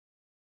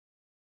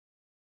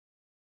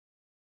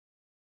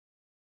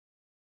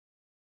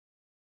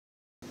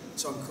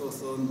Mr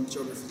Cawthorn,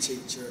 geography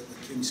teacher at the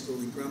King's School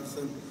in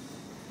Grantham.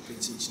 Been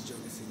teaching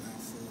geography now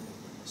for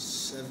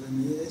 7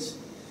 years.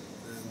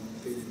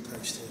 Been in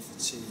post here for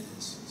 2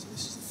 years, so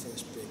this is the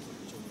first big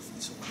geography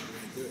tour that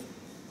we're doing,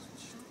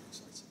 which is quite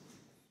exciting.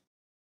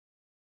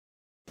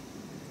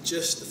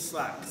 Just the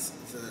fact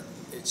that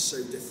it's so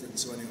different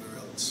to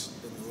anywhere else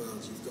in the world.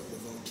 You've got the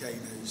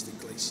volcanoes, the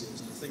glaciers,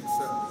 and I think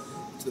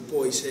for the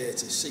boys here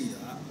to see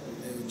that,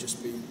 it would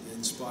just be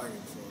inspiring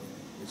for them,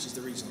 which is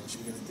the reason I was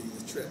going to do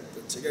the trip.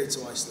 But to go to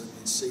Iceland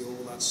and see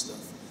all that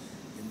stuff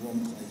in one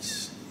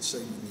place, it's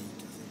so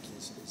unique, I think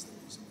is the reason we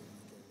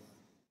want to go there.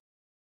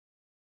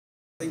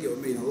 I think it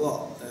would mean a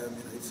lot,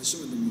 for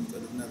some of them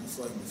that have never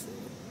flown before.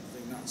 I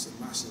think that's a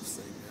massive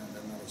thing, and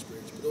that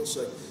experience. But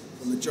also,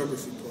 from the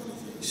geography point of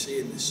view,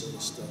 seeing this sort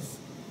of stuff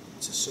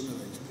to some of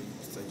those people,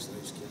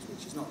 those kids,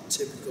 which is not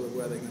typical of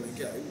where they're going to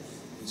go,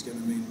 is going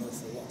to mean an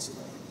awful lot to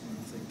them. And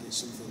I think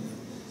it's something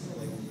that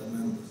they will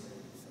remember for a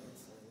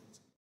long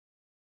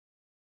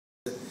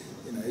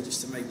time.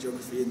 Just to make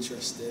geography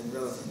interesting,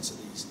 relevant to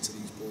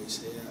these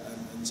boys here,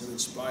 and to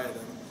inspire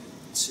them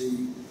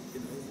to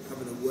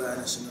have an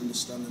awareness and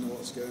understanding of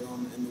what's going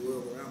on in the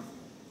world around them.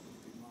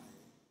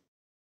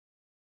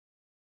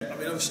 I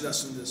mean, obviously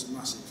that's a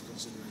massive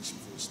consideration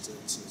for us to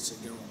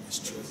go on this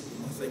trip.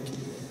 And I think,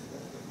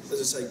 as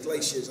I say,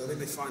 glaciers, I think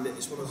they find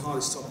it's one of the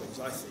hardest topics,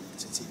 I think,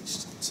 to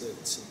teach to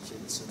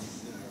kids, and it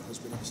has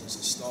been ever since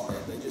it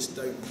started. They just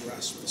don't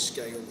grasp the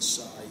scale, the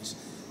size,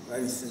 or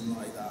anything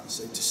like that.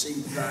 So to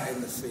see that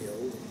in the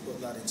field and put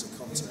that into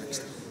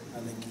context, I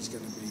think is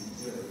going to be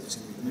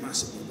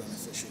massively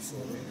beneficial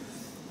for them.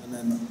 And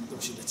then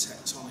obviously the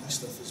tectonic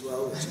stuff as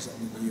well, which is on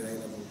the new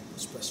A-level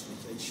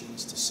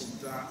specifications. To see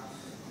that,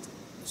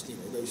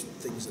 those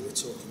things that we're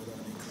talking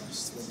about in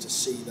class, then to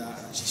see that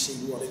and actually see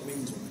what it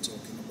means when we're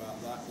talking about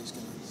that is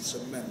going to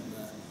cement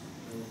their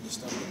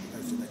understanding.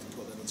 Hopefully they can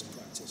put that into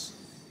practice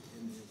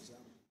in the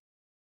exam.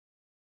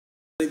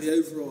 I think the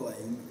overall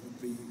aim would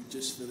be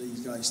just for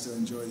these guys to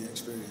enjoy the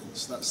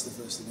experience. That's the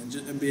first thing,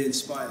 and be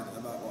inspired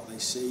about what they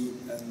see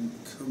and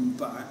come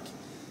back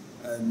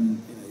and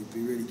be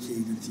really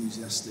keen and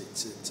enthusiastic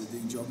to do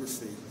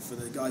geography. For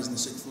the guys in the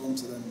sixth form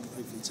to then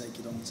hopefully take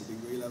it on to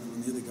degree level,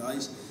 and the other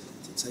guys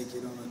to take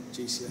it on at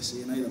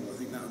GCSE and A-level. I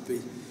think that would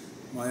be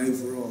my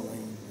overall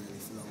aim really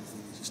for the whole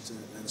thing, is just to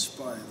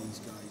inspire these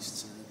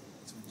guys to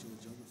enjoy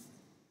geography.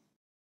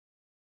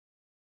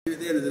 At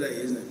the end of the day,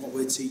 isn't it, what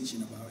we're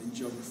teaching about in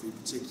geography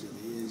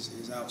particularly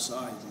is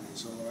outside, and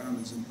it's all around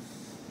us, and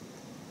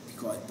it'd be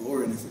quite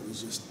boring if it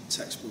was just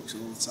textbooks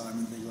all the time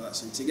and things like that.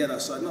 So to get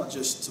outside, not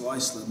just to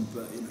Iceland,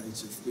 but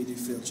we do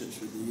field trips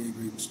with the year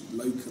groups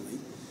locally,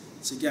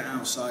 to get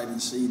outside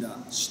and see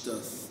that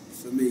stuff,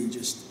 for me,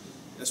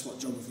 that's what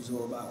geography is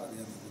all about at the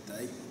end of the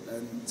day.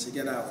 And to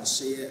get out and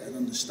see it and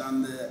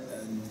understand it,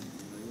 and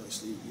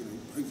actually,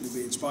 hopefully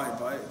be inspired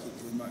by it, keep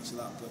coming back to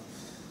that, but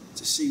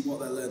to see what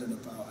they're learning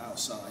about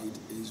outside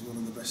is one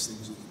of the best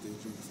things you can do in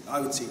geography. I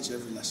would teach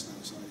every lesson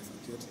outside if I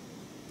could,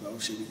 but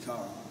obviously we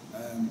can't.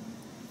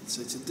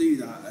 So to do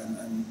that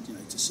and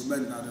to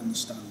cement that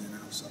understanding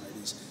outside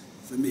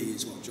for me,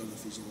 is what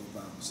geography is all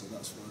about. So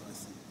that's why I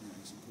think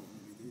it's important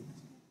that we do this.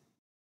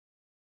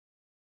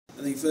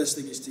 I think first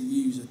thing is to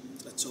use a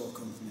tour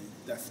company,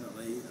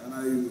 definitely. I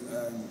know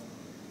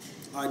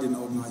I didn't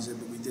organise it,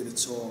 but we did a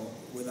tour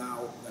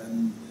without,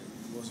 and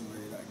it wasn't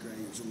really that great.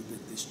 It was all a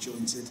bit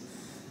disjointed.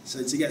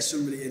 So to get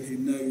somebody in who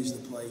knows the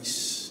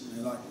place,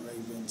 like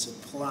Rayburn, to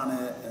plan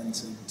it and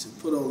to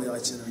put all the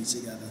itinerary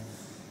together,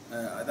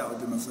 that would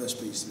be my first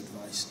piece of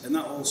advice. And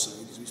that also,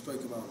 because we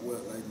spoke about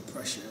workload and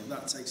pressure,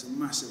 that takes a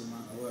massive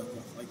amount of work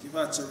off. Like if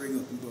I had to ring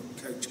up and book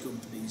coach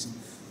companies in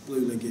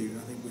Blue Lagoon,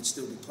 I think we'd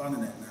still be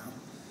planning it now.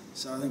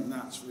 So I think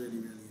that's really,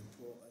 really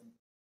important.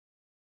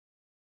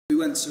 We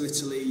went to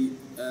Italy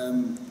 2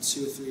 or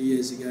 3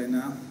 years ago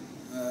now.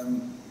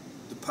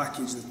 The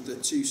package, the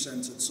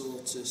two-centre tour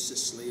to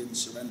Sicily and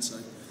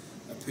Sorrento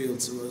appealed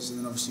to us, and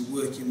then obviously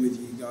working with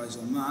you guys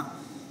on that,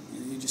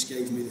 you just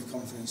gave me the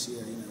confidence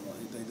here,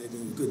 they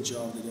do a good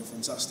job, they do a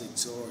fantastic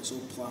tour, it's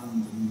all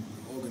planned and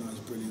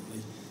organised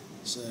brilliantly.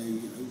 So,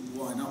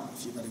 why not?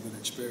 If you've had a good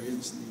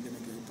experience, then you're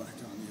going to go back,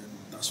 aren't you? And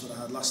that's what I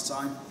had last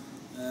time.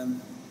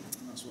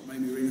 That's what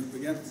made me ring up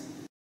again.